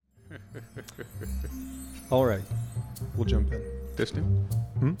All right, we'll jump in. This new?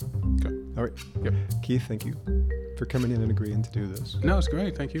 Okay. All right. Yep. Keith, thank you for coming in and agreeing to do this. No, it's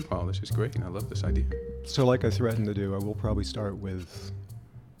great. Thank you, Paul. This is great. I love this idea. So like I threatened to do, I will probably start with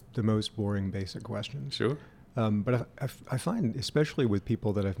the most boring basic questions. Sure. But I find, especially with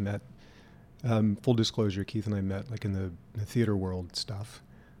people that I've met, full disclosure, Keith and I met like in the theater world stuff.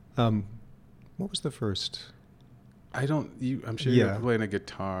 What was the first? I'm sure you're playing a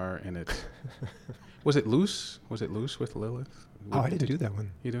guitar and it's... Was it Loose? Was it Loose with Lilith? Oh, I didn't do that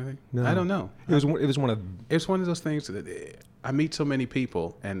one. You do anything? No. I don't know. It was one of... It's one of those things that I meet so many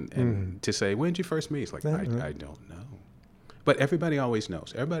people and to say, when did you first meet? It's like, I don't know. But everybody always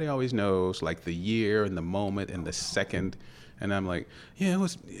knows. Everybody always knows like the year and the moment and the second. And I'm like, yeah, it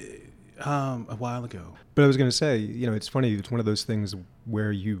was a while ago. But I was going to say, it's funny. It's one of those things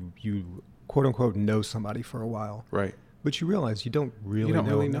where you quote unquote know somebody for a while. Right. But you realize you don't really know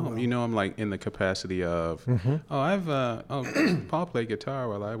them. Well. You know I'm like in the capacity of, Paul played guitar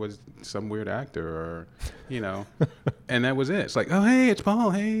while I was some weird actor or, and that was it. It's like, oh, hey, it's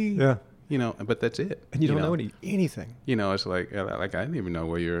Paul. Hey. Yeah. But that's it. And you don't know anything. It's like I didn't even know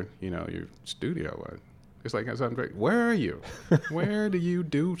where your studio was. It's like, I'm like, where are you? Where do you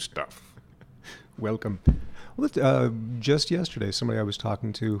do stuff? Welcome. Well, just yesterday, somebody I was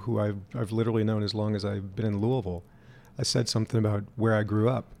talking to who I've literally known as long as I've been in Louisville, I said something about where I grew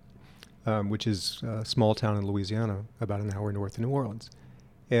up, which is a small town in Louisiana, about an hour north of New Orleans.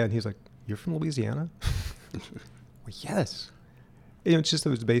 And he's like, "You're from Louisiana?" Well, yes. It's just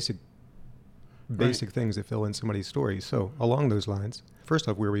those basic things that fill in somebody's story. So along those lines, first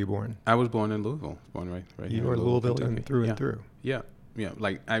off, where were you born? I was born in Louisville. Born right you here are in Louisvillian through and through. Yeah.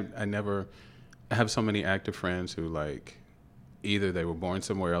 Like I have so many active friends who like either they were born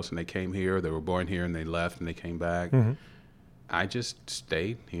somewhere else and they came here, or they were born here and they left and they came back. Mm-hmm. I just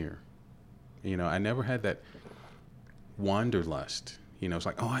stayed here. I never had that wanderlust. It's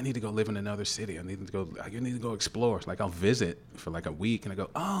like, oh, I need to go live in another city. I need to go explore. It's like I'll visit for like a week and I go,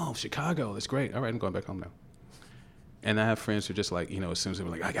 oh, Chicago, that's great. All right, I'm going back home now. And I have friends who are just like, as soon as they're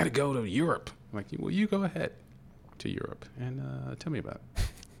like, I got to go to Europe. I'm like, well, you go ahead to Europe and tell me about it.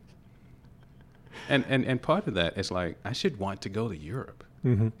 And part of that is like, I should want to go to Europe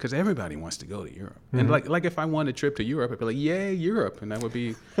because everybody wants to go to Europe. Mm-hmm. And like if I wanted a trip to Europe, I'd be like, yay, Europe. And I would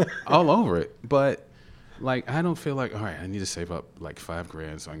be all over it. But like, I don't feel like, all right, I need to save up like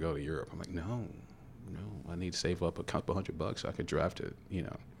 $5,000 so I can go to Europe. I'm like, no, I need to save up a couple $100 so I could drive to,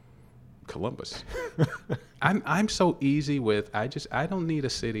 Columbus. I'm so easy with, I don't need a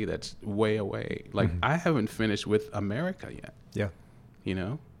city that's way away. Like I haven't finished with America yet. Yeah.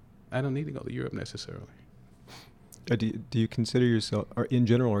 I don't need to go to Europe necessarily. Do you consider yourself, or in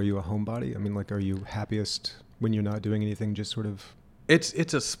general, are you a homebody? I mean, like, are you happiest when you're not doing anything, just sort of? It's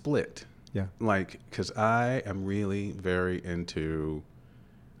a split. Yeah. Like, because I am really very into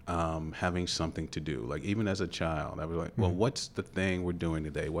having something to do. Like, even as a child, I was like, well, what's the thing we're doing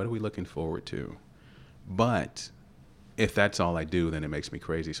today? What are we looking forward to? But if that's all I do, then it makes me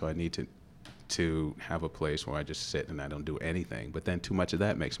crazy. So I need to have a place where I just sit and I don't do anything. But then too much of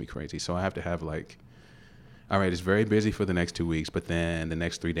that makes me crazy. So I have to have like, all right, it's very busy for the next 2 weeks, but then the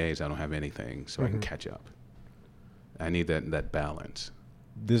next 3 days I don't have anything, so I can catch up. I need that balance.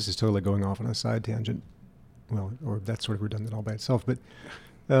 This is totally going off on a side tangent. Well, or that's sort of redundant all by itself, but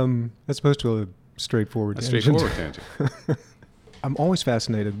as opposed to a straightforward tangent. I'm always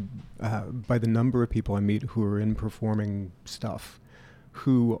fascinated by the number of people I meet who are in performing stuff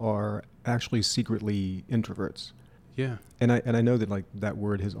who are actually secretly introverts. Yeah. And I know that like that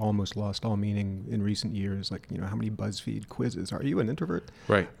word has almost lost all meaning in recent years. Like, how many BuzzFeed quizzes? Are you an introvert?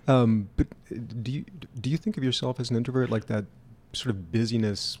 Right. But do you think of yourself as an introvert, like that sort of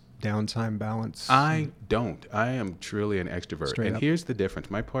busyness, downtime balance? I don't. I am truly an extrovert. Straight up. Here's the difference.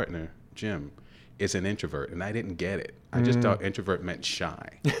 My partner, Jim, is an introvert, and I didn't get it. I just thought introvert meant shy.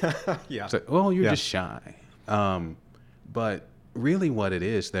 Yeah. It's like, well, you're just shy. But really what it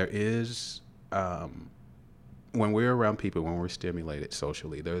is, there is, when we're around people, when we're stimulated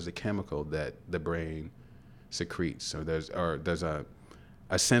socially, there's a chemical that the brain secretes. Or there's a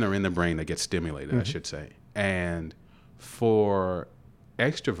center in the brain that gets stimulated, I should say. And for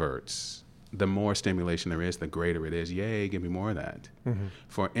extroverts, the more stimulation there is, the greater it is. Yay, give me more of that. Mm-hmm.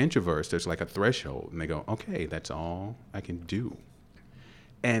 For introverts, there's like a threshold, and they go, okay, that's all I can do.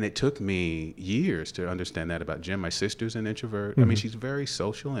 And it took me years to understand that about Jim. My sister's an introvert. I mean, she's very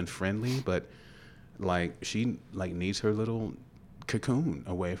social and friendly, but like she like needs her little cocoon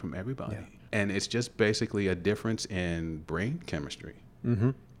away from everybody. Yeah. And it's just basically a difference in brain chemistry.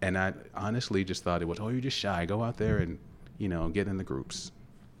 Mm-hmm. And I honestly just thought it was, oh, you're just shy. Go out there and, get in the groups.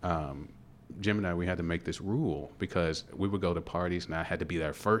 Jim and I, we had to make this rule because we would go to parties and I had to be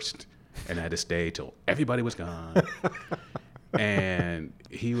there first and I had to stay till everybody was gone. And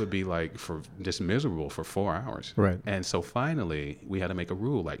he would be like just miserable for 4 hours. Right. And so finally we had to make a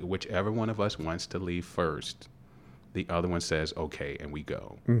rule, like whichever one of us wants to leave first, the other one says, okay, and we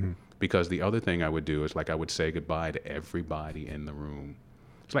go. Mm-hmm. Because the other thing I would do is like I would say goodbye to everybody in the room.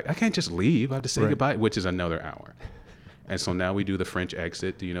 It's like, I can't just leave. I have to say goodbye, which is another hour. And so now we do the French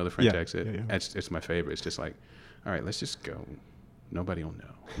exit. Do you know the French exit? Yeah. It's my favorite. It's just like, all right, let's just go. Nobody will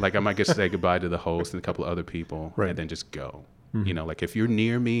know. Like I might just say goodbye to the host and a couple of other people and then just go. Mm-hmm. You know, like if you're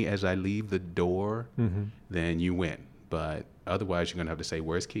near me as I leave the door, then you win. But otherwise, you're going to have to say,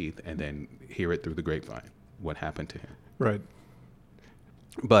 where's Keith? And then hear it through the grapevine, what happened to him. Right.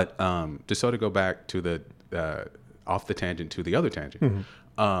 But to sort of go back to the off the tangent to the other tangent,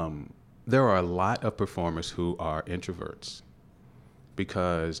 there are a lot of performers who are introverts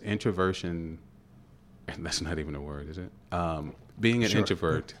because introversion, and that's not even a word, is it? Being an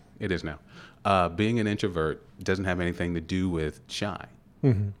introvert, it is now. Being an introvert doesn't have anything to do with shy.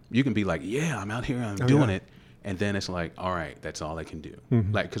 Mm-hmm. You can be like, yeah, I'm out here, I'm doing it. And then it's like, all right, that's all I can do.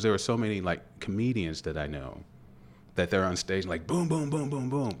 Mm-hmm. Like, because there are so many like comedians that I know that they're on stage like boom, boom, boom, boom,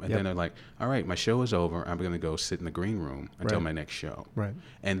 boom. And then they're like, all right, my show is over. I'm going to go sit in the green room until my next show. Right.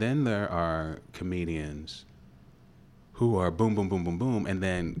 And then there are comedians who are boom, boom, boom, boom, boom. And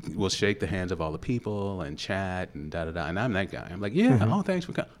then we'll shake the hands of all the people and chat and da-da-da. And I'm that guy. I'm like, yeah, oh, thanks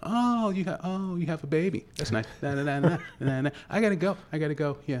for coming. Oh, you have a baby. That's nice. Da-da-da-da-da-da. I got to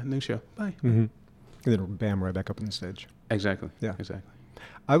go. Yeah, new show. Bye. Mm-hmm. And then bam, right back up on the stage. Exactly. Yeah. Exactly.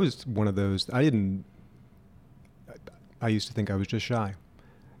 I was one of those. I used to think I was just shy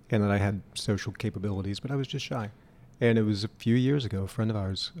and that I had social capabilities, but I was just shy. And it was a few years ago, a friend of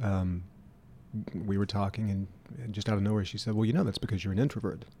ours, we were talking and just out of nowhere she said, well, that's because you're an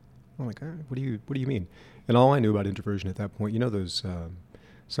introvert. I'm like, what do you mean? And all I knew about introversion at that point, those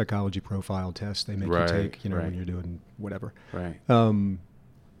psychology profile tests they make you take, when you're doing whatever. Right. And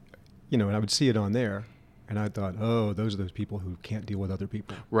I would see it on there. And I thought, oh, those are those people who can't deal with other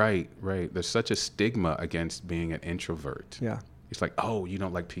people. Right. There's such a stigma against being an introvert. Yeah. It's like, oh, you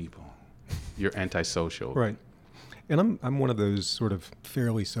don't like people. You're antisocial. Right. And I'm one of those sort of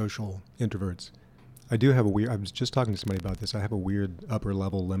fairly social introverts. I do have I was just talking to somebody about this. I have a weird upper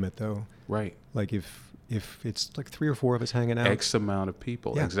level limit, though. Right. Like if it's like 3 or 4 of us hanging out. X amount of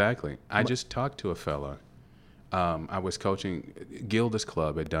people. Yeah. Exactly. I just talked to a fella. I was coaching, Gilda's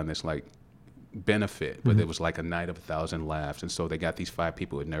Club had done this like benefit, but it was like a night of 1,000 laughs. And so they got these 5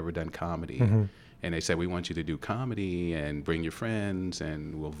 people who had never done comedy. Mm-hmm. And they said, we want you to do comedy and bring your friends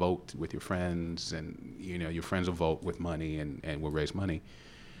and we'll vote with your friends. And, your friends will vote with money and we'll raise money.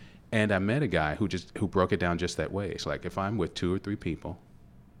 And I met a guy who broke it down just that way. It's like, if I'm with 2 or 3 people,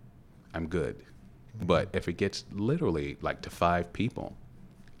 I'm good. Mm-hmm. But if it gets literally like to 5 people,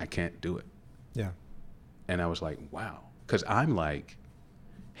 I can't do it. Yeah. And I was like, wow. Because I'm like,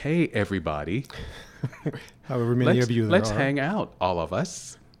 hey, everybody. However many of you there let's are. hang out, all of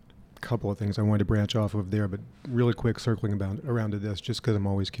us. A couple of things I wanted to branch off of there, but really quick circling around to this, just because I'm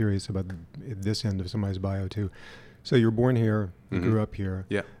always curious about this end of somebody's bio too. So you were born here, you grew up here.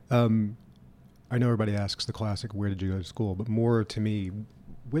 Yeah. I know everybody asks the classic, where did you go to school? But more to me,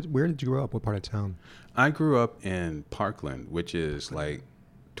 where did you grow up? What part of town? I grew up in Parkland, which is like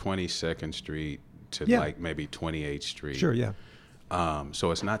 22nd Street to like maybe 28th Street. Sure, yeah.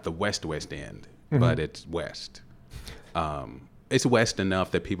 So it's not the west end, but it's west. It's west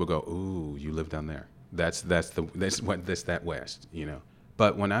enough that people go, ooh, you live down there. That's that west,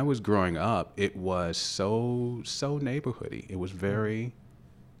 But when I was growing up, it was so neighborhoody. It was very,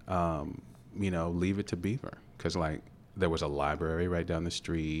 Leave It to Beaver, because like there was a library right down the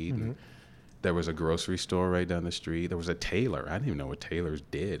street. And there was a grocery store right down the street. There was a tailor. I didn't even know what tailors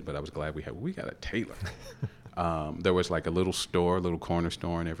did, but I was glad we got a tailor. There was like a little corner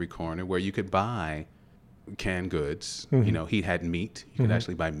store in every corner where you could buy canned goods. He had meat. You could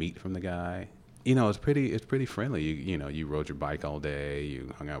actually buy meat from the guy. It's pretty friendly. You rode your bike all day.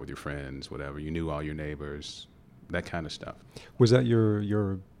 You hung out with your friends, whatever. You knew all your neighbors, that kind of stuff. Was that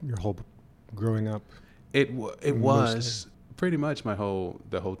your whole growing up? It was pretty much the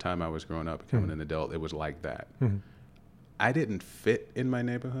whole time I was growing up, becoming an adult. It was like that. I didn't fit in my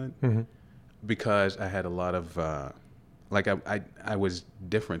neighborhood because I had a lot of I was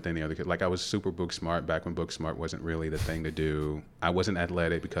different than the other kids. Like I was super book smart back when book smart wasn't really the thing to do. I wasn't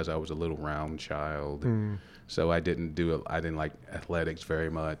athletic because I was a little round child. So I didn't like athletics very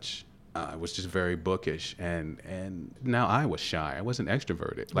much. I was just very bookish, and now I was shy. I wasn't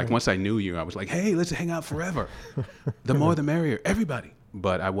extroverted. Like once I knew you, I was like, hey, let's hang out forever. The more the merrier. Everybody.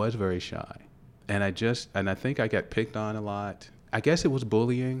 but I was very shy. And I think I got picked on a lot. I guess it was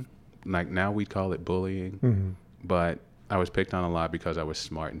bullying. Like now we'd call it bullying. Mm-hmm. But I was picked on a lot because I was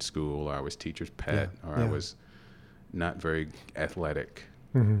smart in school, or I was teacher's pet, or I was not very athletic.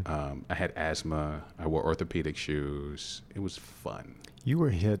 Mm-hmm. I had asthma. I wore orthopedic shoes. It was fun. You were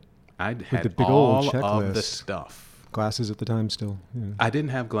hit I with had the big all old of the checklist. stuff. Glasses at the time still. Yeah. I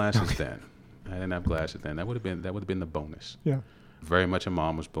didn't have glasses then. I didn't have glasses then. That would have been the bonus. Yeah. Very much a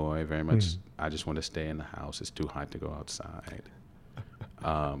mama's boy. Very much. I just want to stay in the house. It's too hot to go outside.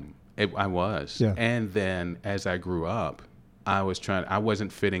 I was. Yeah. And then as I grew up, I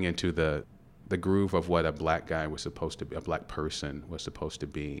wasn't fitting into the groove of what a black guy was supposed to be, a black person was supposed to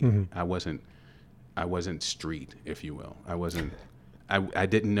be. Mm-hmm. I wasn't street, if you will. I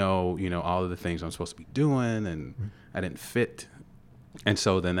didn't know, all of the things I'm supposed to be doing, and I didn't fit. And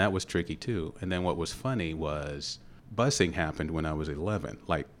so then that was tricky too. And then what was funny was busing happened when I was 11.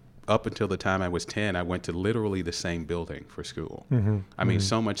 Like up until the time I was 10, I went to literally the same building for school. Mm-hmm. I mean,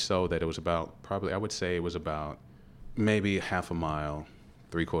 so much so that it was about I would say it was about maybe half a mile,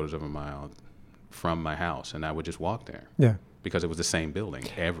 3/4 of a mile from my house. And I would just walk there. Yeah. Because it was the same building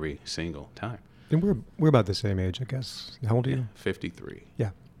every single time. And we're about the same age, I guess. How old are you? 53.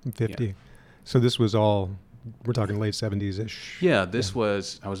 Yeah, I'm 50. Yeah. So this was all, we're talking late 70s-ish. Yeah, I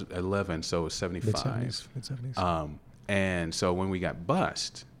was 11, so it was 75. Mid-70s. And so when we got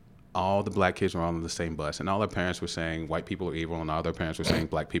bused, all the black kids were all on the same bus, and all their parents were saying white people are evil, and all their parents were saying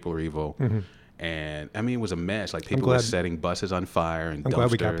black people are evil. Mm-hmm. And I mean, it was a mess. Like people were setting buses on fire and I'm dumpsters.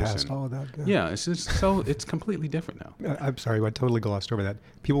 glad we got past all of that. Yeah, it's just it's completely different now. I'm sorry, I totally glossed over that.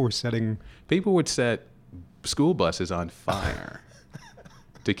 People would set school buses on fire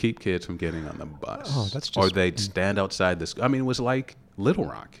to keep kids from getting on the bus. Oh, that's just... Or they'd stand outside the school. I mean, it was like Little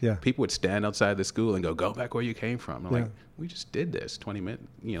Rock. Yeah. People would stand outside the school and go back where you came from. I'm Yeah. like, we just did this 20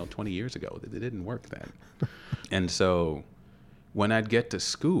 years ago. It didn't work then. And so when I'd get to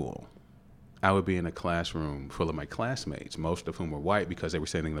school, I would be in a classroom full of my classmates, most of whom were white because they were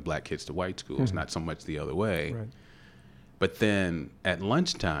sending the black kids to white schools, not so much the other way. Right. But then at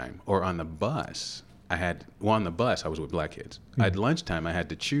lunchtime or on the bus, on the bus, I was with black kids. At lunchtime, I had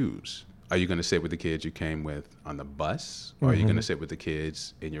to choose. Are you going to sit with the kids you came with on the bus, or are you going to sit with the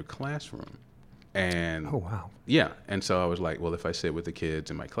kids in your classroom? And Oh, wow. yeah. And so I was like, well, if I sit with the kids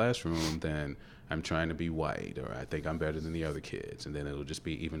in my classroom, then I'm trying to be white, or I think I'm better than the other kids, and then it'll just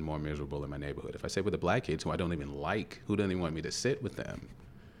be even more miserable in my neighborhood. If I sit with the black kids who I don't even like, who doesn't even want me to sit with them,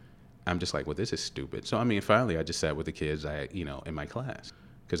 I'm just like, well, this is stupid. So I mean, finally, I just sat with the kids in my class,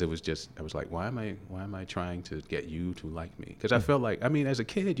 because I was like, why am I trying to get you to like me? Because I felt like, I mean, as a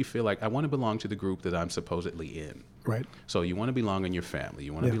kid, you feel like I want to belong to the group that I'm supposedly in. Right. So you want to belong in your family,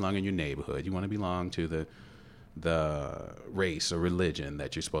 you want to belong in your neighborhood, you want to belong to the race or religion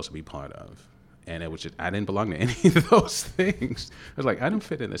that you're supposed to be part of. And it was just, I didn't belong to any of those things. I was like, I don't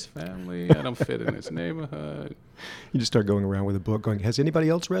fit in this family. I don't fit in this neighborhood. You just start going around with a book going, has anybody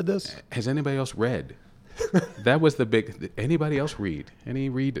else read this? Has anybody else read? That was the big, anybody else read? Any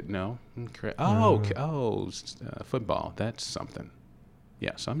read? No? Okay. Football. That's something.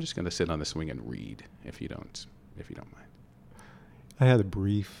 Yeah, so I'm just going to sit on the swing and read if you don't mind. I had a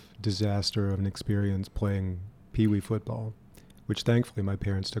brief disaster of an experience playing Pee Wee football, which thankfully my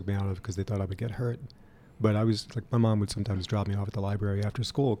parents took me out of because they thought I would get hurt. But I was like, my mom would sometimes drop me off at the library after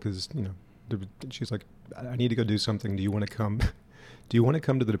school because, she's like, I need to go do something. Do you want to come? Do you want to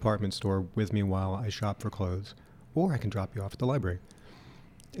come to the department store with me while I shop for clothes? Or I can drop you off at the library.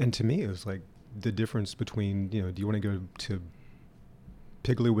 And to me, it was like the difference between, do you want to go to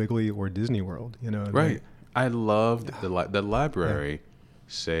Piggly Wiggly or Disney World? Right. I loved the library.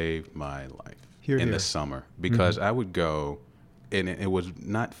 Saved my life in the summer because I would go, and it was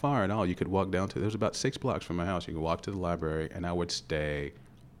not far at all. You could walk down there was about 6 blocks from my house. You could walk to the library, and I would stay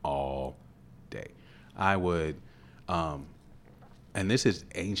all day. I would, and this is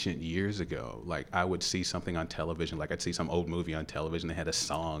ancient years ago. Like I would see something on television, like I'd see some old movie on television that had a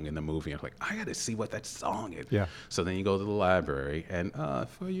song in the movie. I'm like, I got to see what that song is. Yeah. So then you go to the library, and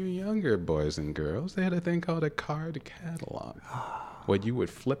for you younger boys and girls, they had a thing called a card catalog, where you would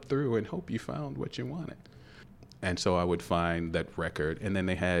flip through and hope you found what you wanted. And so I would find that record, and then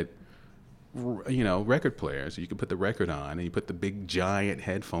they had, record players. You could put the record on, and you put the big giant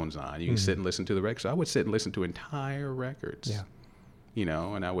headphones on. You can sit and listen to the record. So I would sit and listen to entire records. Yeah.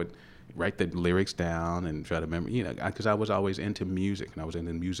 And I would write the lyrics down and try to remember, because I was always into music, and I was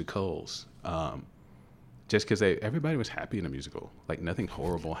into musicals. Just because everybody was happy in a musical. Like nothing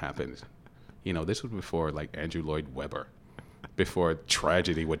horrible happened. This was before like Andrew Lloyd Webber. before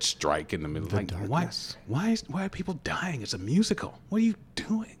tragedy would strike in the middle. The Like, darkness. why are people dying? It's a musical. What are you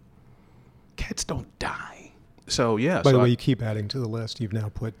doing? Cats don't die. So yeah. By so the way, you keep adding to the list. You've now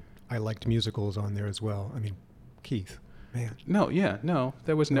put I liked musicals on there as well. I mean, Keith, man. no,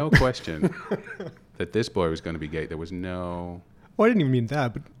 there was no question that this boy was going to be gay. There was no. Well, I didn't even mean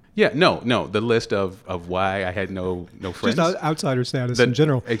that, but Yeah, no. The list of why I had no friends. just outsider status in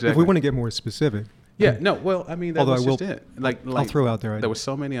general. If exactly. we want to get more specific. Yeah, no. Well, I mean, that Although was I will- just it. Like I'll throw out there. there were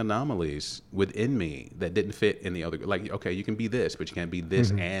so many anomalies within me that didn't fit in the other. Like, okay, you can be this, but you can't be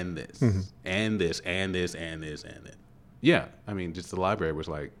this and this and this and this and this and this. Yeah, I mean, just the library was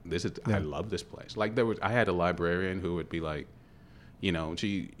like, this is. Yeah. I love this place. Like, I had a librarian who would be like,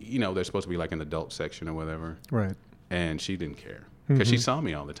 they're supposed to be like an adult section or whatever, Right. and she didn't care because she saw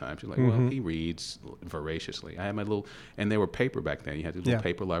me all the time. She's like, well, he reads voraciously. I had my little, and they were paper back then. You had this little Yeah.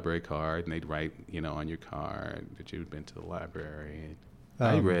 paper library card, and they'd write, on your card that you'd been to the library.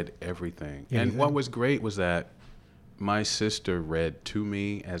 I read everything. And anything. what was great was that my sister read to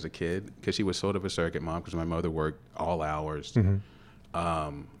me as a kid because she was sort of a surrogate mom because my mother worked all hours.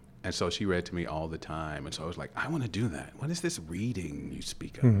 And so she read to me all the time. And so I was like, I want to do that. What is this reading you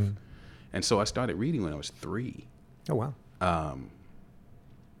speak of? And so I started reading when I was 3. Oh, wow.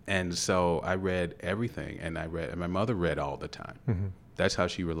 And so I read everything, and my mother read all the time. That's how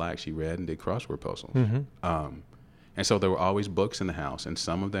she relaxed. She read and did crossword puzzles. And so there were always books in the house, and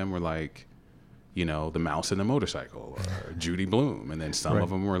some of them were like, The Mouse and the Motorcycle, or Judy Blume. And then some Right. of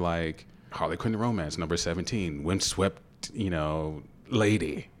them were like Harley Quinn Romance, number 17, Windswept,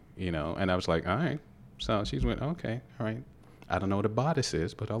 Lady, And I was like, all right. So she went, okay, all right. I don't know what a bodice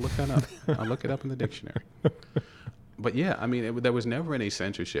is, but I'll look that up. I'll look it up in the dictionary. But yeah, I mean, there was never any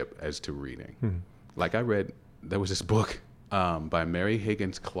censorship as to reading. Like there was this book by Mary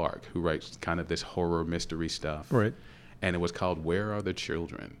Higgins Clark, who writes kind of this horror mystery stuff. Right. And it was called Where Are the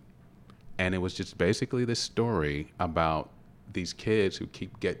Children? And it was just basically this story about these kids who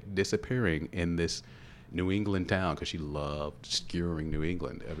keep disappearing in this New England town, because she loved skewering New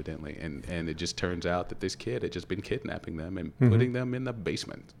England, evidently. And it just turns out that this kid had just been kidnapping them and putting them in the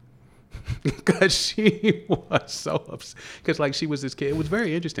basement. Because she was so upset. Because, like, she was this kid. It was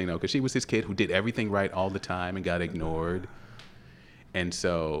very interesting, though, because she was this kid who did everything right all the time and got ignored. And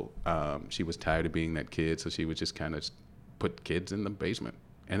so she was tired of being that kid, so she would just kind of put kids in the basement.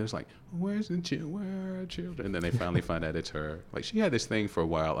 And it was like, where are children? And then they finally find out it's her. Like, she had this thing for a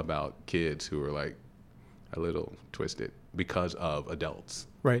while about kids who were, like, a little twisted because of adults.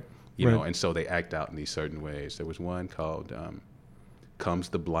 Right. You know, and so they act out in these certain ways. There was one called Comes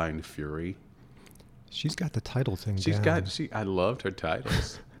the Blind Fury. She's got the title thing down. I loved her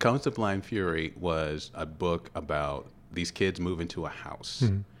titles. Comes the Blind Fury was a book about these kids move into a house,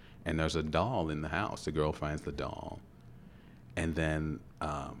 and there's a doll in the house. The girl finds the doll, and then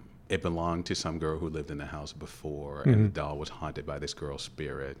it belonged to some girl who lived in the house before, and the doll was haunted by this girl's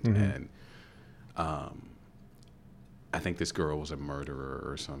spirit, and I think this girl was a murderer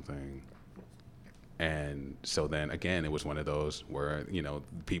or something. And so then again, it was one of those where,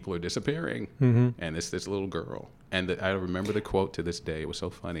 people are disappearing, and it's this little girl. And I remember the quote to this day. It was so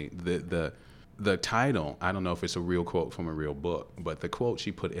funny. The title, I don't know if it's a real quote from a real book, but the quote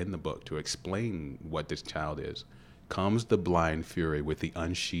she put in the book to explain what this child is: comes the blind fury with the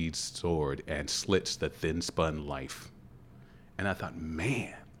unsheathed sword and slits the thin-spun life. And I thought,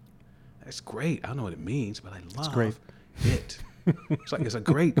 man, that's great. I don't know what it means, but I love great. it. It's a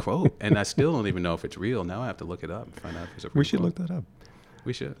great quote, and I still don't even know if it's real. Now I have to look it up and find out if it's a real We should quote. look that up.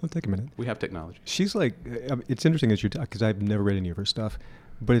 We should. It'll take a minute. We have technology. She's like, it's interesting as you talk, because I've never read any of her stuff,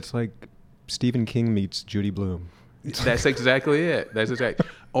 but it's like Stephen King meets Judy Blume. That's exactly it. That's exactly.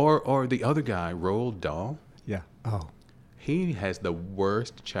 Or the other guy, Roald Dahl. Yeah. Oh. He has the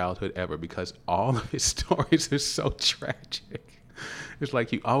worst childhood ever because all of his stories are so tragic. It's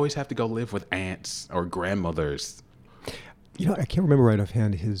like you always have to go live with aunts or grandmothers. I can't remember right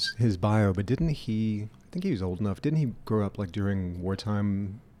offhand his bio, but didn't he, I think he was old enough, didn't he grow up like during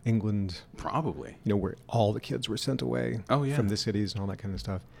wartime England? Probably. Where all the kids were sent away from the cities and all that kind of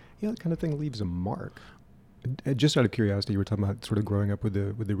stuff. That kind of thing leaves a mark. Just out of curiosity, you were talking about sort of growing up with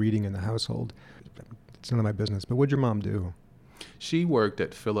the reading in the household. It's none of my business, but what'd your mom do? She worked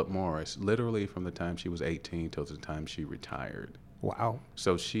at Philip Morris literally from the time she was 18 till the time she retired. Wow.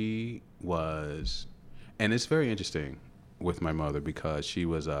 So she was, and it's very interesting with my mother because she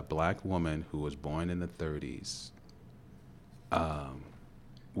was a black woman who was born in the 30s,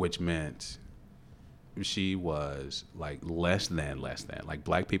 which meant she was like less than, like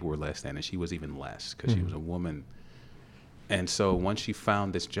black people were less than, and she was even less because she was a woman. And so once she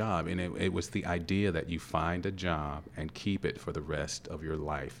found this job, and it was the idea that you find a job and keep it for the rest of your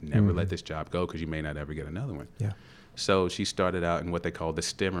life. Never let this job go because you may not ever get another one. Yeah. So she started out in what they call the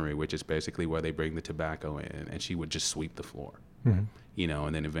stimmery, which is basically where they bring the tobacco in, and she would just sweep the floor. You know,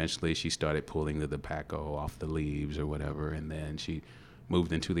 and then eventually she started pulling the tobacco off the leaves or whatever, and then she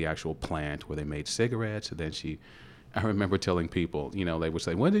moved into the actual plant where they made cigarettes, and then I remember telling people, you know, they would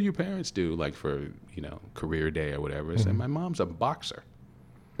say, "What did your parents do, like for, you know, career day or whatever?" I said, "My mom's a boxer,"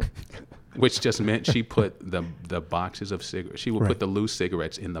 which just meant she put the boxes of cigarettes. She would put the loose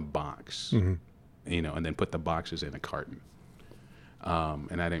cigarettes in the box, you know, and then put the boxes in a carton.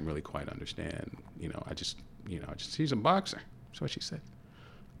 And I didn't really quite understand, you know. She's a boxer. That's what she said.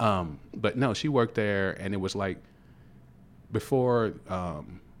 But no, she worked there, and it was like before.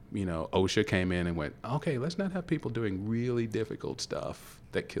 You know, OSHA came in and went, okay, let's not have people doing really difficult stuff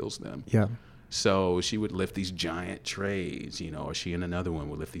that kills them. Yeah. So she would lift these giant trays, you know, or she and another one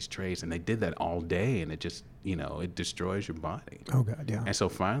would lift these trays, and they did that all day, and it just, you know, it destroys your body. Oh God, yeah. And so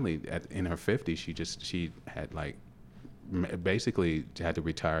finally, in her 50s, she had like basically had to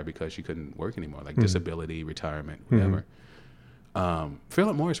retire because she couldn't work anymore, like disability, retirement, whatever.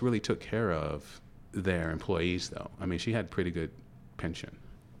 Philip Morris really took care of their employees, though. I mean, she had pretty good pension.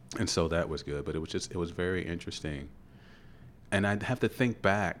 And so that was good, but it was very interesting. And I'd have to think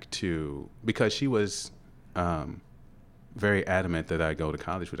back to, because she was very adamant that I go to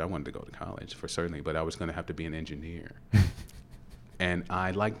college, which I wanted to go to college for certainly, but I was going to have to be an engineer. And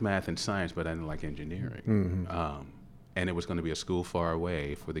I liked math and science, but I didn't like engineering. And it was going to be a school far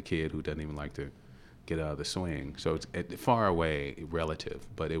away for the kid who doesn't even like to get out of the swing. So it's far away relative,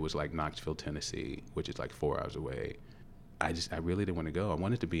 but it was like Knoxville, Tennessee, which is like 4 hours away. I really didn't want to go. I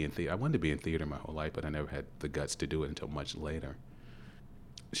wanted to be in theater my whole life, but I never had the guts to do it until much later.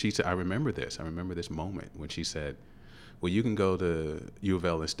 She said, I remember this moment when she said, well, you can go to U of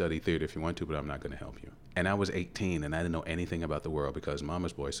L and study theater if you want to, but I'm not going to help you. And I was 18, and I didn't know anything about the world because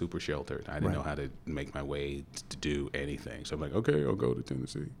mama's boy, super sheltered. I didn't know how to make my way to do anything. So I'm like, okay, I'll go to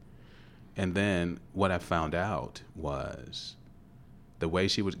Tennessee. And then what I found out was the way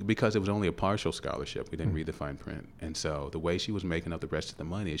she was, because it was only a partial scholarship, we didn't read the fine print. And so the way she was making up the rest of the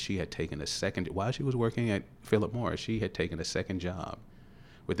money is she had taken while she was working at Philip Morris, she had taken a second job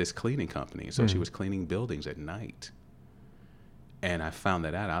with this cleaning company. So she was cleaning buildings at night. And I found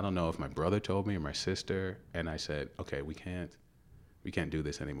that out. I don't know if my brother told me or my sister. And I said, okay, we can't do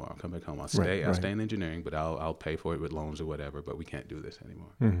this anymore. I'll come back home. I'll stay in engineering, but I'll pay for it with loans or whatever, but we can't do this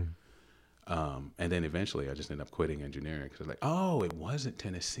anymore. And then eventually I just ended up quitting engineering because I was like, oh, it wasn't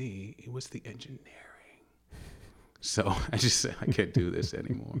Tennessee. It was the engineering. So I just said, I can't do this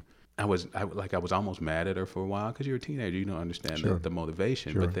anymore. I was almost mad at her for a while because you're a teenager. You don't understand the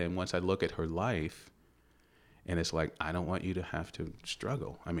motivation. Sure. But then once I look at her life, and it's like, I don't want you to have to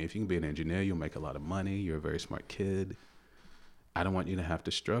struggle. I mean, if you can be an engineer, you'll make a lot of money. You're a very smart kid. I don't want you to have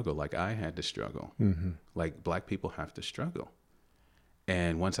to struggle like I had to struggle. Like Black people have to struggle.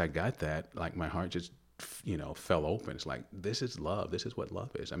 And once I got that, like my heart just, you know, fell open. It's like, this is love. This is what love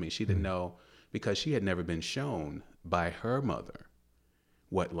is. I mean, she didn't know, because she had never been shown by her mother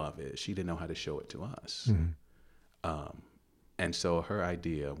what love is. She didn't know how to show it to us. And so her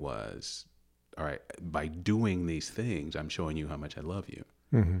idea was, all right, by doing these things, I'm showing you how much I love you.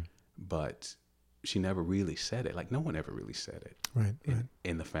 But she never really said it. Like no one ever really said it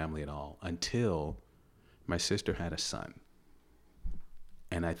in the family at all until my sister had a son.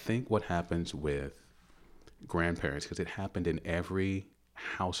 And I think what happens with grandparents, because it happened in every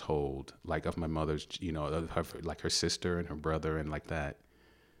household, like of my mother's, you know, like her sister and her brother and like that,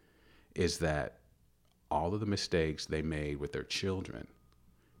 is that all of the mistakes they made with their children,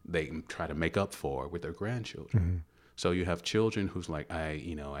 they try to make up for with their grandchildren. So you have children who's like, I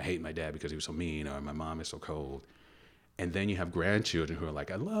hate my dad because he was so mean, or my mom is so cold. And then you have grandchildren who are like,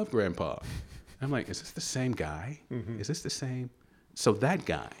 I love grandpa. I'm like, is this the same guy? Is this the same? So that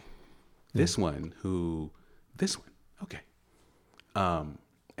guy, this one, okay. And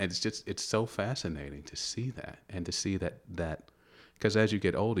it's so fascinating to see that, and to see that, because as you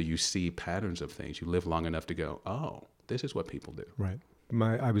get older, you see patterns of things. You live long enough to go, oh, this is what people do. Right.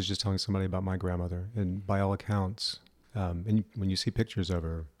 I was just telling somebody about my grandmother, and by all accounts, and when you see pictures of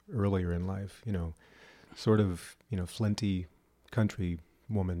her earlier in life, you know, sort of, you know, flinty country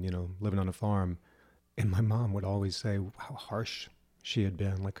woman, you know, living on a farm. And my mom would always say how harsh she had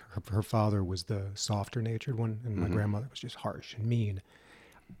been. Like her father was the softer natured one, and my grandmother was just harsh and mean.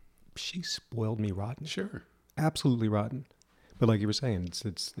 She spoiled me rotten. Sure. Absolutely rotten. But like you were saying,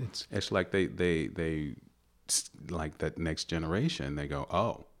 it's like they like that next generation, they go,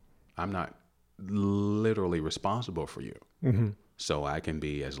 oh, I'm not literally responsible for you. Mm-hmm. So I can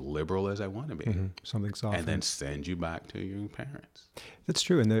be as liberal as I want to be. Mm-hmm. Something soft. And then send you back to your parents. That's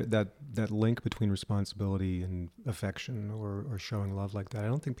true. And that link between responsibility and affection or showing love like that, I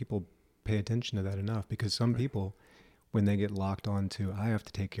don't think people pay attention to that enough, because some people, when they get locked onto, I have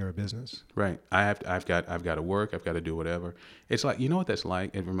to take care of business. Right. I've got to work. I've got to do whatever. It's like, you know what that's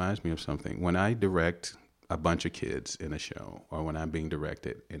like? It reminds me of something. When I direct a bunch of kids in a show, or when I'm being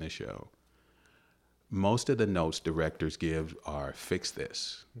directed in a show, most of the notes directors give are fix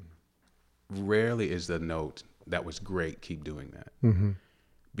this. Mm-hmm. Rarely is the note, that was great, keep doing that. Mm-hmm.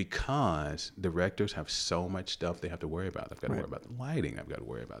 Because directors have so much stuff they have to worry about. I've got to worry about the lighting. I've got to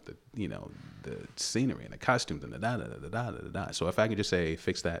worry about the scenery and the costumes and the da-da-da-da-da-da-da. So if I can just say,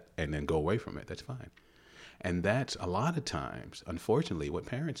 fix that, and then go away from it, that's fine. And that's a lot of times, unfortunately, what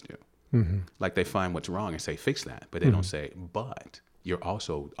parents do. Mm-hmm. Like they find what's wrong and say, fix that. But they don't say, but you're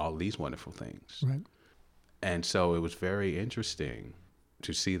also all these wonderful things. Right. And so it was very interesting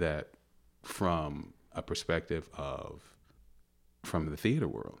to see that from a perspective from the theater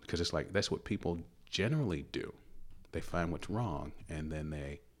world, because it's like that's what people generally do. They find what's wrong and then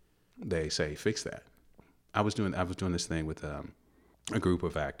they say, fix that. I was doing this thing with a group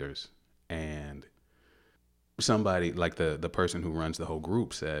of actors, and somebody, like the person who runs the whole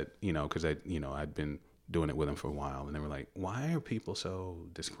group, said, because I'd been doing it with them for a while, and they were like, why are people so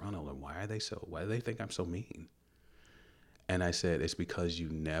disgruntled, or why do they think I'm so mean? And I said, it's because you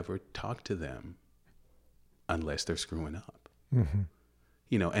never talk to them unless they're screwing up. Mm-hmm.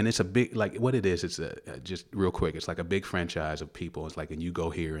 And it's a big, like what it is, it's just real quick, it's like a big franchise of people. It's like, and you go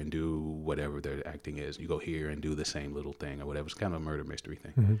here and do whatever their acting is. You go here and do the same little thing or whatever. It's kind of a murder mystery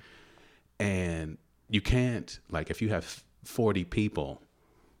thing. Mm-hmm. And you can't, like, if you have 40 people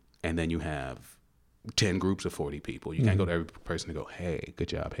and then you have 10 groups of 40 people, you can't go to every person and go, hey, good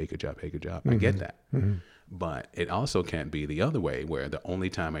job, hey, good job, hey, good job. I get that. Mm-hmm. But it also can't be the other way, where the only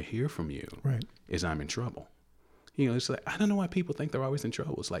time I hear from you is I'm in trouble. It's like, I don't know why people think they're always in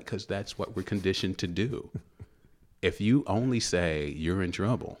trouble. It's like, because that's what we're conditioned to do. If you only say you're in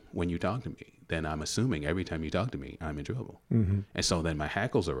trouble when you talk to me, then I'm assuming every time you talk to me, I'm in trouble. Mm-hmm. And so then my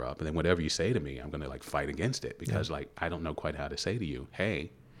hackles are up. And then whatever you say to me, I'm going to like fight against it, because like, I don't know quite how to say to you, hey,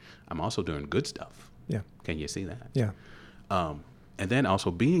 I'm also doing good stuff. Yeah. Can you see that? Yeah. And then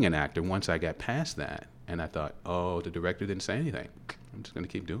also being an actor, once I got past that and I thought, oh, the director didn't say anything, I'm just going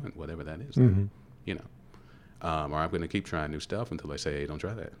to keep doing whatever that is, or I'm going to keep trying new stuff until they say, hey, don't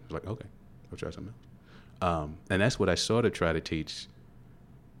try that. It's like, okay, I'll try something else. And that's what I sort of try to teach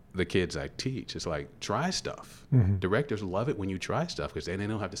the kids I teach. It's like, try stuff. Mm-hmm. Directors love it when you try stuff, because then they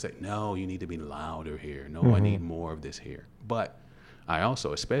don't have to say, no, you need to be louder here. No, I need more of this here. But I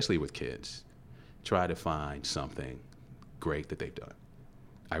also, especially with kids, try to find something great that they've done.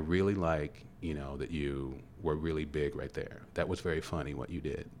 I really like, that you were really big right there. That was very funny what you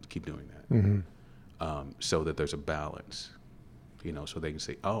did. Keep doing that. Mm-hmm. So that there's a balance, so they can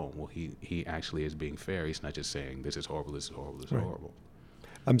say, oh, well, he actually is being fair. He's not just saying this is horrible, this is horrible, this is horrible.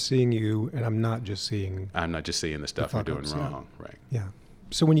 I'm seeing you, and I'm not just seeing the stuff you're doing wrong. Yeah. Right. Yeah.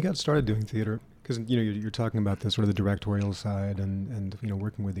 So when you got started doing theater, because you're talking about the sort of the directorial side and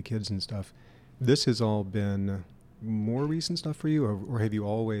working with the kids and stuff, this has all been more recent stuff for you, or have you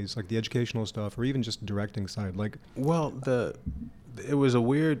always, like the educational stuff, or even just directing side, like? Well, it was a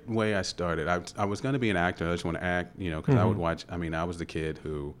weird way I started. I was going to be an actor. I just want to act, because I would watch. I mean, I was the kid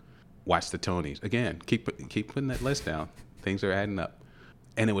who watched the Tonys. Again, keep putting that list down. Things are adding up.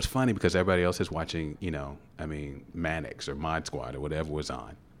 And it was funny because everybody else is watching, Mannix or Mod Squad or whatever was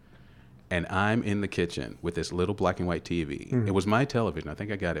on. And I'm in the kitchen with this little black and white TV. Mm-hmm. It was my television. I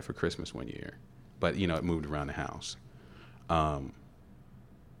think I got it for Christmas one year. But, it moved around the house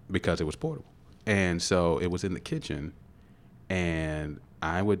because it was portable. And so it was in the kitchen. And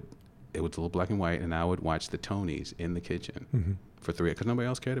it was a little black and white, and I would watch the Tonys in the kitchen for 3 hours, because nobody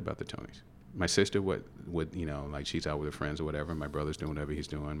else cared about the Tonys. My sister would like she's out with her friends or whatever. My brother's doing whatever he's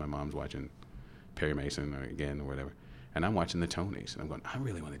doing. My mom's watching Perry Mason or whatever. And I'm watching the Tonys, and I'm going, I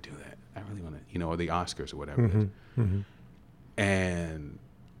really want to do that. I really want to, or the Oscars or whatever it is. Mm-hmm. And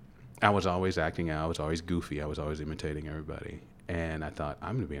I was always acting out. I was always goofy. I was always imitating everybody. And I thought,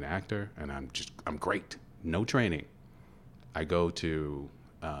 I'm going to be an actor, and I'm great. No training. I go to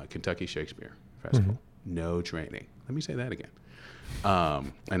Kentucky Shakespeare Festival. Mm-hmm. No training. Let me say that again.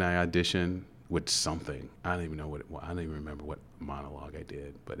 And I auditioned with something. I don't even know what it was. I don't even remember what monologue I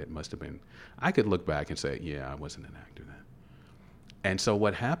did, but it must have been. I could look back and say, yeah, I wasn't an actor then. And so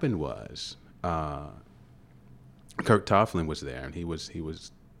what happened was, Kirk Tofflin was there, and he was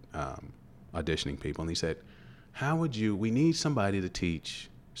auditioning people, and he said, we need somebody to teach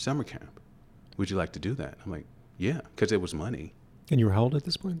summer camp. Would you like to do that? I'm like, yeah, because it was money. And you were how old at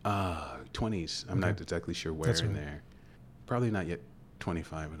this point? 20s. I'm not exactly sure where in there. Probably not yet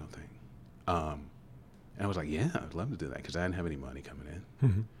 25, I don't think. And I was like, yeah, I'd love to do that because I didn't have any money coming in.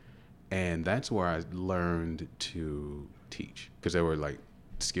 Mm-hmm. And that's where I learned to teach because there were like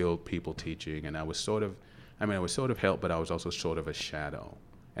skilled people teaching, and I was sort of help, but I was also sort of a shadow.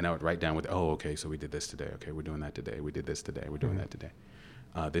 And I would write down okay, so we did this today. Okay, we're doing that today. We did this today. We're doing that today.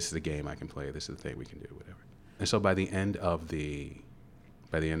 This is the game I can play. This is the thing we can do, whatever. And so by the end of the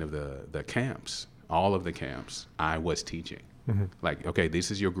camps, all of the camps, I was teaching. Mm-hmm. Like, okay,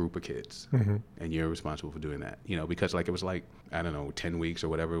 this is your group of kids, mm-hmm. and you're responsible for doing that. Because like it was like, I don't know, 10 weeks or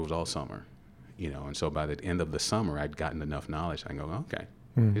whatever. It was all summer, And so by the end of the summer, I'd gotten enough knowledge. I go, okay,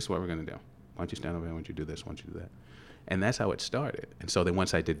 this is what we're gonna do. Why don't you stand over here? Why don't you do this? Why don't you do that? And that's how it started. And so then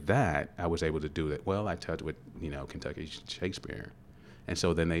once I did that, I was able to do it. Well, I taught with Kentucky Shakespeare, and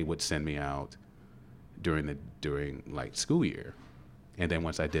so then they would send me out during like school year. And then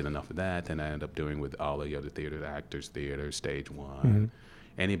once I did enough of that, then I ended up doing with all the other theaters, Actors Theater, Stage One, mm-hmm.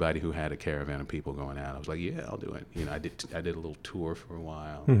 anybody who had a caravan of people going out. I was like, yeah, I'll do it. I did a little tour for a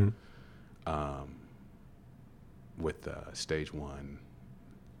while, mm-hmm. With Stage One.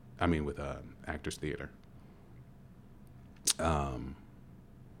 With Actors Theater.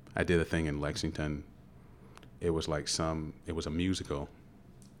 I did a thing in Lexington. It was a musical.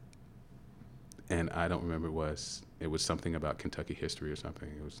 And I don't remember it was something about Kentucky history or something.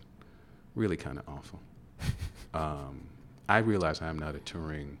 It was really kind of awful. I realized I'm not a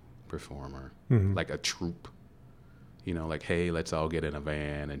touring performer, mm-hmm. like a troupe. Like, hey, let's all get in a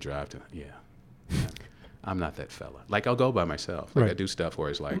van and drive to, I'm not that fella. Like, I'll go by myself. Like, right. I do stuff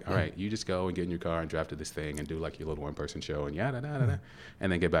where it's like, all right, you just go and get in your car and drive to this thing and do like your little one-person show and yada-da-da-da,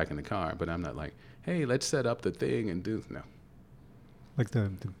 and then get back in the car. But I'm not like, hey, let's set up the thing and do, no. Like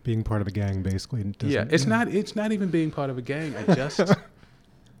the being part of a gang, basically. Yeah, it's not even being part of a gang.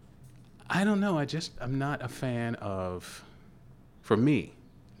 I don't know. I'm not a fan of, for me,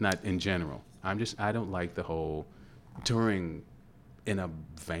 not in general. I don't like the whole touring in a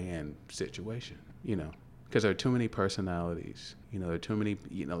van situation, because there are too many personalities. There are too many,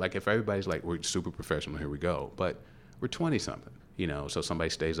 like if everybody's like, we're super professional, here we go. But we're 20-something, so somebody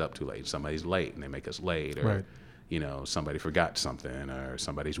stays up too late. Somebody's late and they make us late. Or, right. Somebody forgot something, or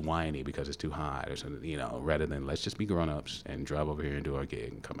somebody's whiny because it's too hot, or something, rather than let's just be grown-ups and drive over here and do our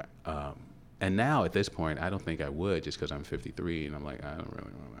gig and come back. And now at this point, I don't think I would, just because I'm 53 and I'm like, I don't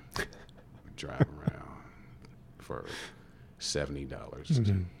really want to drive around for $70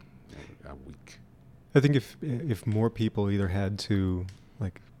 mm-hmm. a week. I think if more people either had to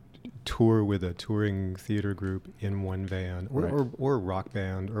like tour with a touring theater group in one van, or right. or a rock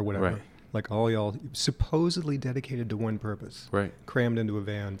band or whatever. Right. Like all y'all supposedly dedicated to one purpose, right? Crammed into a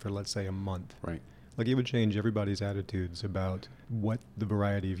van for, let's say, a month, right? Like it would change everybody's attitudes about what the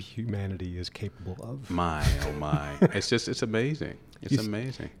variety of humanity is capable of. My, oh my. It's amazing. It's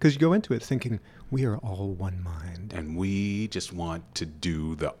amazing. Because you go into it thinking, we are all one mind. And we just want to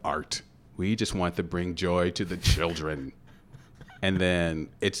do the art. We just want to bring joy to the children. And then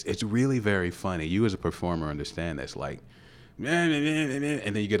it's really very funny. You as a performer understand this, like, and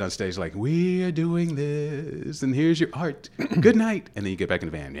then you get on stage like, we are doing this, and here's your art. Good night. And then you get back in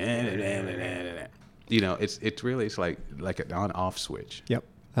the van. It's like an on-off switch. Yep.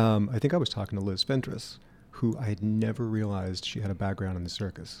 I think I was talking to Liz Fentress, who I had never realized she had a background in the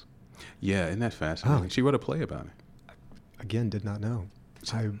circus. Yeah, isn't that fascinating? Oh. She wrote a play about it. Again, did not know.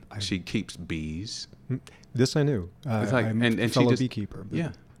 She keeps bees. This I knew. I'm a fellow beekeeper.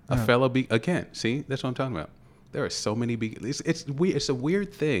 Yeah, a fellow bee. Again, see, that's what I'm talking about. There are so many bees. It's weird. It's a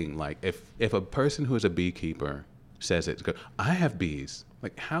weird thing. Like if a person who is a beekeeper says it, I have bees.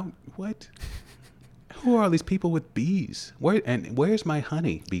 Like how? What? Who are all these people with bees? Where's my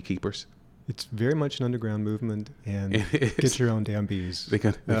honey, beekeepers? It's very much an underground movement, and get your own damn bees.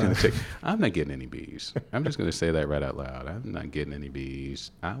 I'm not getting any bees. I'm just going to say that right out loud. I'm not getting any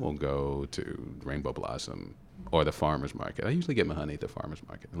bees. I will go to Rainbow Blossom or the farmer's market. I usually get my honey at the farmer's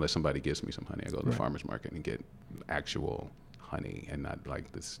market. Unless somebody gives me some honey, I go to the farmer's market and get actual honey and not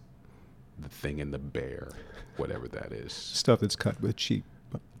like the thing in the bear, whatever that is. Stuff that's cut with cheap.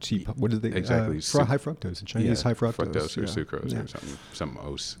 What is they? Exactly. High fructose. Chinese high fructose. Fructose or sucrose or something. Some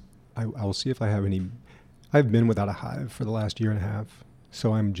ose. I will see if I have any. I've been without a hive for the last year and a half,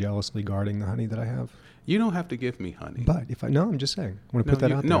 so I'm jealously guarding the honey that I have. You don't have to give me honey. But I'm just saying. I want to put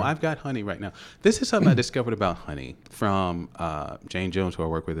that out there. No, I've got honey right now. This is something I discovered about honey from Jane Jones, who I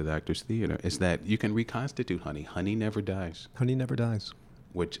work with at Actors Theater, is that you can reconstitute honey. Honey never dies. Honey never dies.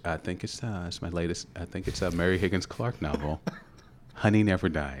 Which I think it's my latest. I think it's a Mary Higgins Clark novel. Honey never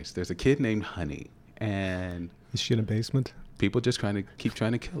dies. There's a kid named Honey, and Is she in a basement? people just keep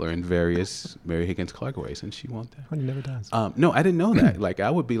trying to kill her in various Mary Higgins Clark ways, and she won't die. Honey never dies. No, I didn't know that. Like, I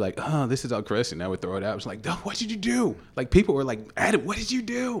would be like, oh, this is all Chris, and I would throw it out. I was like, what did you do? Like, people were like, Adam, what did you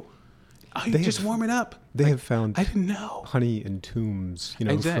do? Oh, you're just warming up. They Like, have found I didn't know. honey in tombs, from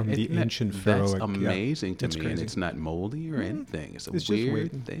the ancient That's pharaoh. amazing to me, and crazy. it's not moldy or anything. It's It's just weird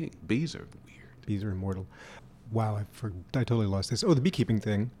weird. thing. Bees are weird. Bees are immortal. Wow, I totally lost this. Oh, the beekeeping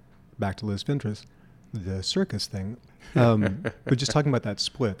thing. Back to Liz Fentress. The circus thing. But just talking about that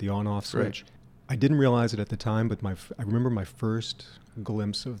split, the on-off switch. I didn't realize it at the time, but I remember my first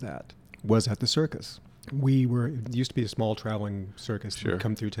glimpse of that was at the circus. It used to be a small traveling circus that Sure. would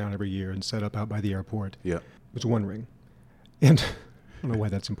come through town every year and set up out by the airport. Yeah. It was one ring. And I don't know why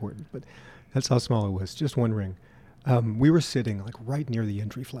that's important, but that's how small it was, just one ring. We were sitting like right near the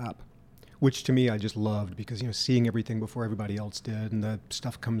entry flap, which to me I just loved because, seeing everything before everybody else did and the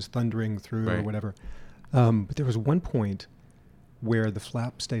stuff comes thundering through or Right. whatever. But there was one point where the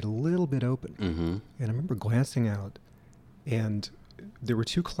flap stayed a little bit open. Mm-hmm. And I remember glancing out and there were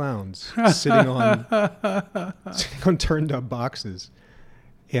two clowns sitting on turned up boxes.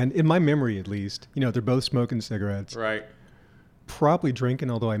 And in my memory, at least, they're both smoking cigarettes, Right. probably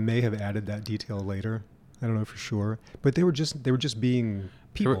drinking, although I may have added that detail later. I don't know for sure. But they were just being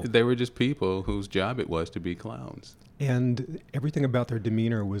people. They were just people whose job it was to be clowns. And everything about their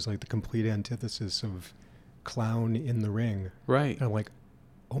demeanor was like the complete antithesis of clown in the ring. Right. And I'm like,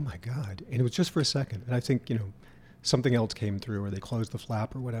 oh my God. And it was just for a second. And I think, something else came through or they closed the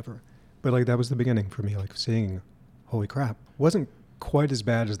flap or whatever. But like that was the beginning for me, like seeing, holy crap. Wasn't quite as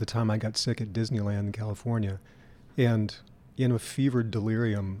bad as the time I got sick at Disneyland in California. And in a fevered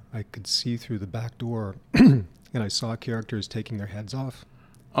delirium, I could see through the back door and I saw characters taking their heads off.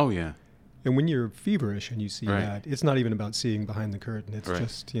 Oh, yeah. And when you're feverish and you see Right. that, it's not even about seeing behind the curtain. It's Right.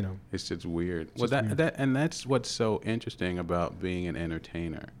 just, It's just weird. It's Well, just weird. and that's what's so interesting about being an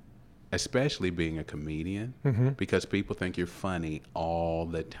entertainer, especially being a comedian, Mhm. because people think you're funny all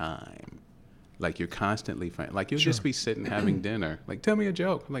the time. Like, you're constantly funny. Like, you'll just Sure. be sitting having dinner. Like, tell me a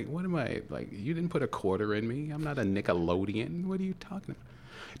joke. Like, what am I? Like, you didn't put a quarter in me. I'm not a Nickelodeon. What are you talking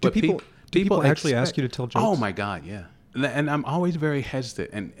about? Do But people actually ask you to tell jokes? Oh my God, yeah. And I'm always very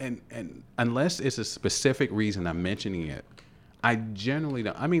hesitant. And unless it's a specific reason I'm mentioning it, I generally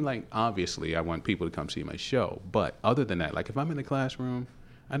don't. I mean, like, obviously, I want people to come see my show. But other than that, like, if I'm in the classroom,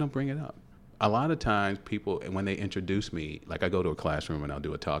 I don't bring it up. A lot of times people, when they introduce me, like, I go to a classroom and I'll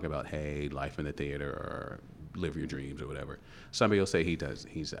do a talk about, hey, life in the theater or live your dreams or whatever. Somebody will say he's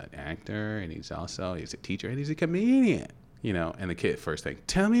an actor and he's a teacher and he's a comedian, and the kid first thing,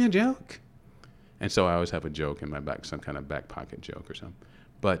 tell me a joke. And so I always have a joke in my back, some kind of back pocket joke or something.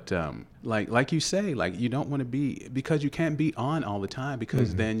 But like you say, like, you don't want to be, because you can't be on all the time,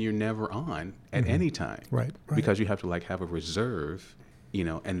 because then you're never on at any time. Right. Because you have to like have a reserve,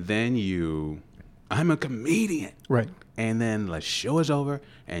 and then I'm a comedian. Right. And then the show is over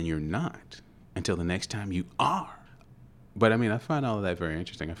and you're not until the next time you are. But I mean, I find all of that very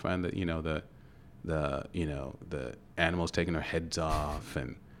interesting. I find that, the animals taking their heads off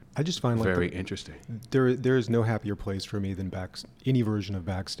and I just find like very interesting. there is no happier place for me than any version of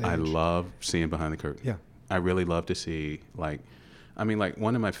backstage. I love seeing behind the curtain. Yeah. I really love to see, like,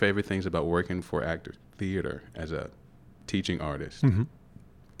 one of my favorite things about working for Actors Theater as a teaching artist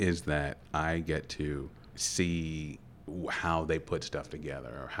is that I get to see how they put stuff together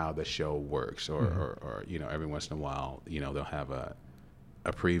or how the show works or every once in a while, they'll have a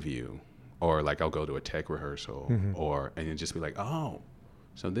preview or like I'll go to a tech rehearsal and then just be like, oh,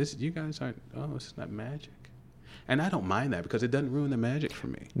 so you guys aren't, it's not magic. And I don't mind that because it doesn't ruin the magic for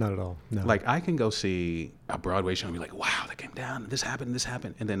me. Not at all. No. Like, I can go see a Broadway show and be like, wow, that came down, this happened.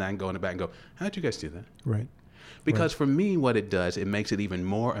 And then I can go in the back and go, how'd you guys do that? Right. Because for me, what it does, it makes it even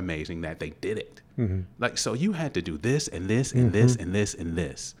more amazing that they did it. Like, so you had to do this and this and this and this and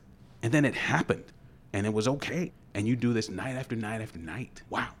this. And then it happened and it was okay. And you do this night after night after night.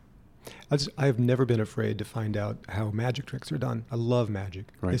 Wow. I've never been afraid to find out how magic tricks are done. I love magic,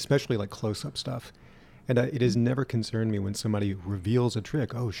 Right. especially like close-up stuff. And it has never concerned me when somebody reveals a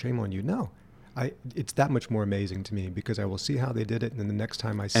trick. Oh, shame on you. No. It's that much more amazing to me because I will see how they did it, and then the next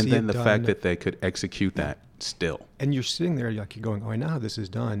time I see it And then the done, fact that they could execute that still. and you're sitting there, like you're going, oh, I know how this is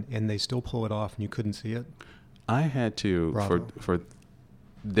done, and they still pull it off, and you couldn't see it. I had to, Bravo. for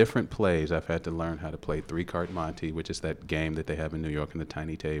different plays, I've had to learn how to play three-card Monte, which is that game that they have in New York on the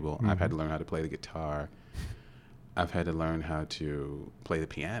tiny table. I've had to learn how to play the guitar. I've had to learn how to play the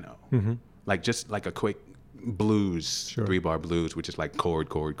piano. Like just like a quick blues, Sure. 3-bar blues, which is like chord.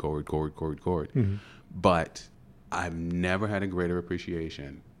 But I've never had a greater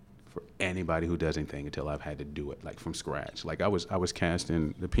appreciation for anybody who does anything until I've had to do it like from scratch. Like I was cast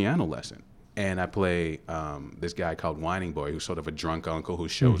in the piano lesson, and I play this guy called Whining Boy, who's sort of a drunk uncle who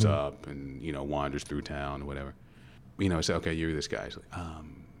shows up and wanders through town or whatever. I say, okay, you're this guy. He's like,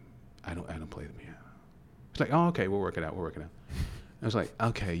 I don't play the piano. It's like, oh, okay, we'll work it out. I was like,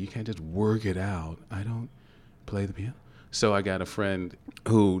 okay, you can't just work it out. I don't play the piano. So I got a friend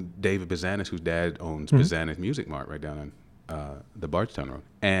David Bazanis, whose dad owns Bazanis Music Mart right down on the Bardstown Road.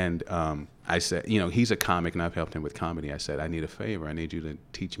 And I said, he's a comic and I've helped him with comedy. I said, I need a favor. I need you to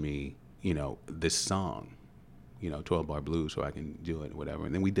teach me, this song, 12 Bar Blues, so I can do it or whatever.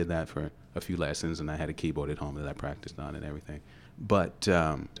 And then we did that for a few lessons, and I had a keyboard at home that I practiced on and everything. But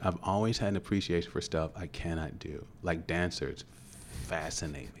I've always had an appreciation for stuff I cannot do. Like dancers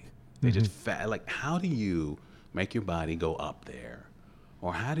fascinate me. They just, like, how do you make your body go up there?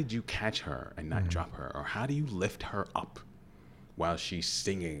 Or how did you catch her and not drop her? Or how do you lift her up while she's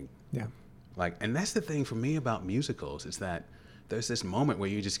singing? Yeah. Like, and that's the thing for me about musicals, is that there's this moment where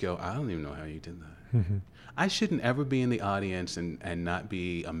you just go, I don't even know how you did that. I shouldn't ever be in the audience and not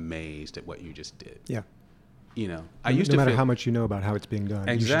be amazed at what you just did. Yeah. I used no to matter feel, how much you know about how it's being done,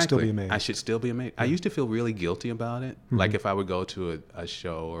 exactly, you should still be amazed. I should still be amazed. I used to feel really guilty about it. Like if I would go to a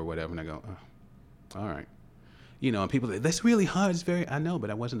show or whatever and I go, oh, all right. And people say, that's really hard. I know, but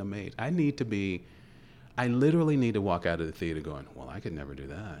I wasn't amazed. I literally need to walk out of the theater going, well, I could never do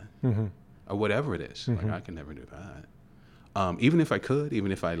that. Or whatever it is. Like, I can never do that. Even if I could,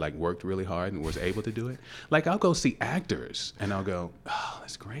 even if I like worked really hard and was able to do it. Like I'll go see actors and I'll go, oh,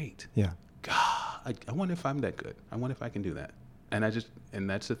 that's great. Yeah. God, I wonder if I'm that good. I wonder if I can do that. And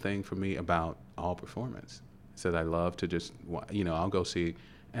that's the thing for me about all performance. Is that I love to just, I'll go see,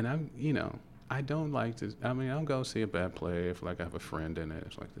 and I don't like to, I'll go see a bad play if like I have a friend in it.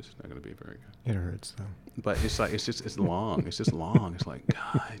 It's like, this is not going to be very good. It hurts though. But it's like, it's long. It's just long. It's like,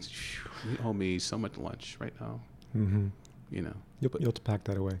 God, you owe me so much lunch right now. You'll have to pack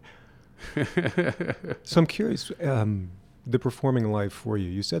that away. So I'm curious, the performing life for you.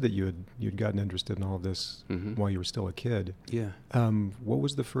 You said that you'd gotten interested in all of this while you were still a kid. Yeah. What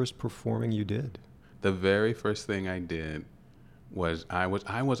was the first performing you did? The very first thing I did was I was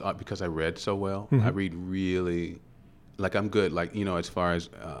because I read so well. I read really, like I'm good. Like as far as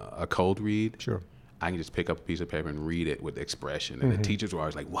a cold read. Sure. I can just pick up a piece of paper and read it with expression. And the teachers were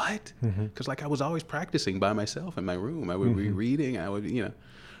always like, what? Because like I was always practicing by myself in my room. I would be reading. I would,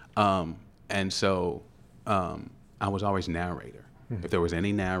 and so I was always narrator. If there was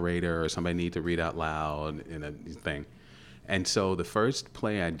any narrator or somebody needed to read out loud in a thing. And so the first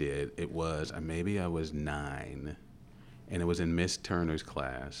play I did, it was, maybe I was 9, and it was in Miss Turner's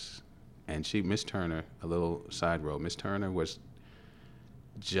class. And Miss Turner, a little side road, Miss Turner was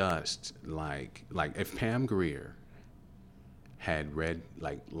just like if Pam Grier had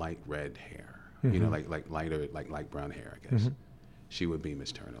light red hair, like lighter, like light brown hair, I guess, she would be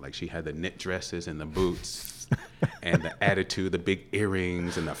Miss Turner. Like she had the knit dresses and the boots and the attitude, the big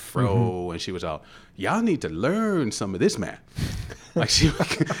earrings and the fro, and she was all, y'all need to learn some of this math. Like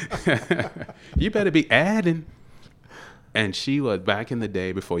you better be adding. And she was, back in the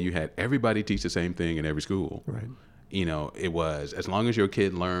day before you had everybody teach the same thing in every school. Right. It was, as long as your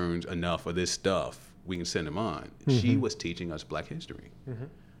kid learns enough of this stuff, we can send them on. She was teaching us Black history.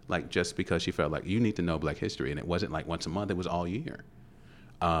 Like, just because she felt like you need to know Black history. And it wasn't like once a month, it was all year.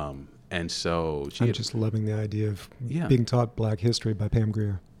 And so I'm just loving the idea of being taught Black history by Pam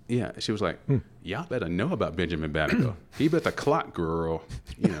Grier. Yeah. She was like, y'all better know about Benjamin Banneker. He better clock, girl,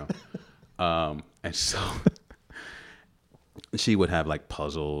 And so she would have like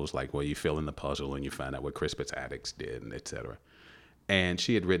puzzles, like where you fill in the puzzle and you find out what Crispus Attucks did, and et cetera. And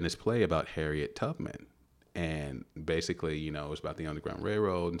she had written this play about Harriet Tubman. And basically, it was about the Underground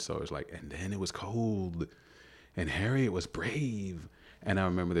Railroad. And so it was like, and then it was cold and Harriet was brave. And I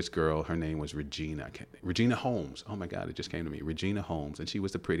remember this girl, her name was Regina Holmes. Oh my God, it just came to me. Regina Holmes. And she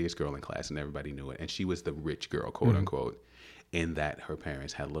was the prettiest girl in class and everybody knew it. And she was the rich girl, quote unquote, in that her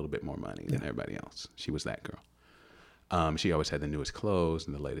parents had a little bit more money than everybody else. She was that girl. She always had the newest clothes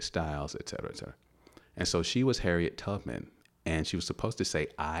and the latest styles, et cetera, et cetera. And so she was Harriet Tubman. And she was supposed to say,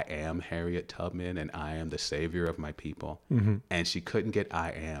 I am Harriet Tubman and I am the savior of my people. And she couldn't get I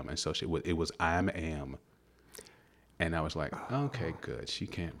am. And so it was I am. And I was like, okay, good. She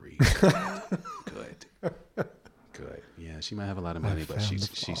can't read. Good. Yeah, she might have a lot of money, but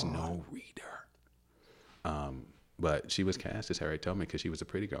she's no reader. But she was cast as Harriet Tubman because she was a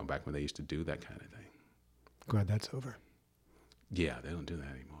pretty girl back when they used to do that kind of thing. Glad that's over. Yeah, they don't do that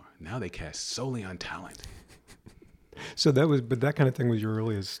anymore. Now they cast solely on talent. So but that kind of thing was your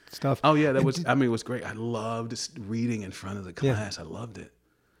earliest stuff. Oh yeah, that And was. I mean, it was great. I loved reading in front of the Yeah. class. I loved it.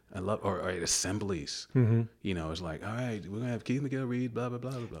 Or at assemblies. Mm-hmm. You know, it's like, all right, we're gonna have Keith McGill read blah blah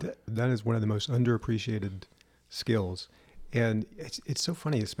blah blah blah. That is one of the most underappreciated skills. And it's so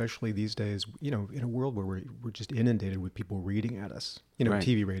funny, especially these days, you know, in a world where we're just inundated with people reading at us, you know, Right.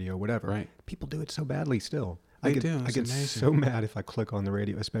 TV, radio, whatever. Right. People do it so badly still. They I get, do. I It's get amazing. so mad if I click on the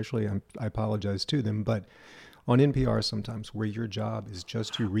radio, especially I apologize to them, but on NPR sometimes where your job is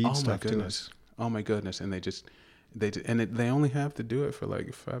just to read Oh my stuff to goodness. us. Oh my goodness. And they only have to do it for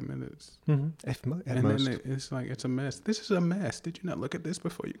like 5 minutes. Mm-hmm. At And most. then it's like, it's a mess. This is a mess. Did you not look at this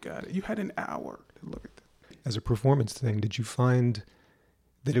before you got it? You had an hour to look at this. As a performance thing, did you find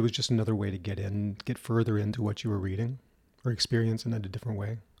that it was just another way to get further into what you were reading or experience in a different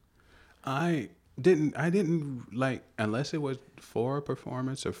way? I didn't like, unless it was for a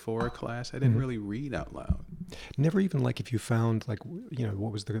performance or for a class, I didn't really read out loud. Never even like if you found like, you know,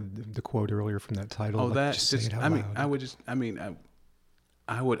 what was the quote earlier from that title? Oh, like, that just say it out I mean, loud.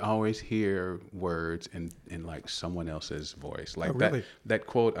 I would always hear words in like someone else's voice. Like Oh, really? that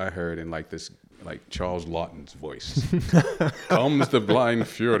quote I heard in like this, like Charles Lawton's voice. Comes the blind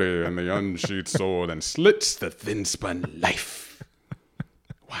fury and the unsheathed sword and slits the thin spun life.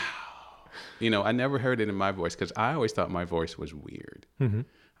 Wow. You know, I never heard it in my voice because I always thought my voice was weird. Mm-hmm.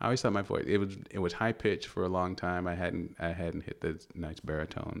 I always thought my voice it was high pitched for a long time. I hadn't hit the nice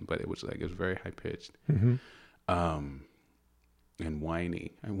baritone, but it was very high pitched. Mm-hmm. And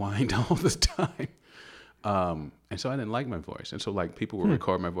whiny. I whined all the time. And so I didn't like my voice. And so like people would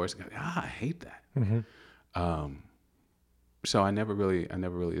record my voice and go, I hate that. Mm-hmm. So I never really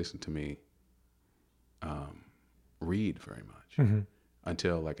listened to me read very much Mm-hmm.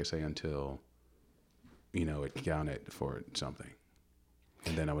 until, you know, it counted for something.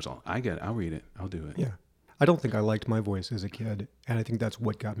 And then I was all, I'll read it. I'll do it. Yeah. I don't think I liked my voice as a kid. And I think that's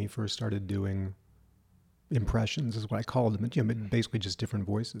what got me first started doing impressions is what I called them. You know, basically just different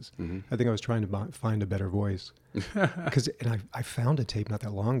voices. Mm-hmm. I think I was trying to find a better voice. And I found a tape not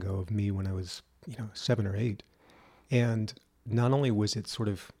that long ago of me when I was, you know, 7 or 8. And not only was it sort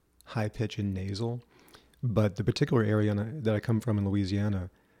of high pitch and nasal, but the particular area that I come from in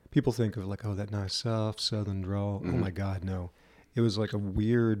Louisiana, people think of like, oh, that nice soft southern drawl. Mm-hmm. Oh my God, no. It was like a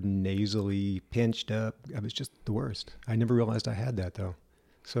weird nasally pinched up. It was just the worst. I never realized I had that though.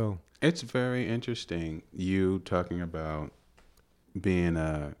 So It's very interesting, you talking about being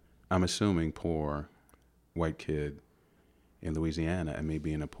I'm assuming, poor white kid in Louisiana and me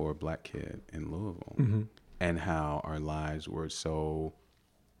being a poor black kid in Louisville, mm-hmm. and how our lives were so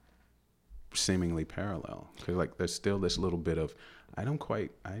seemingly parallel. Because like there's still this little bit of,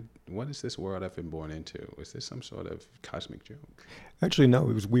 what is this world I've been born into? Is this some sort of cosmic joke? Actually, no,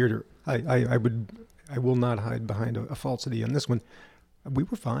 it was weirder. I will not hide behind a falsity on this one. We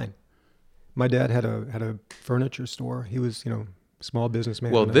were fine. My dad had a furniture store. He was, you know, small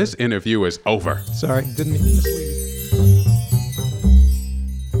businessman. Well, this interview is over. Sorry, didn't mean to mislead you.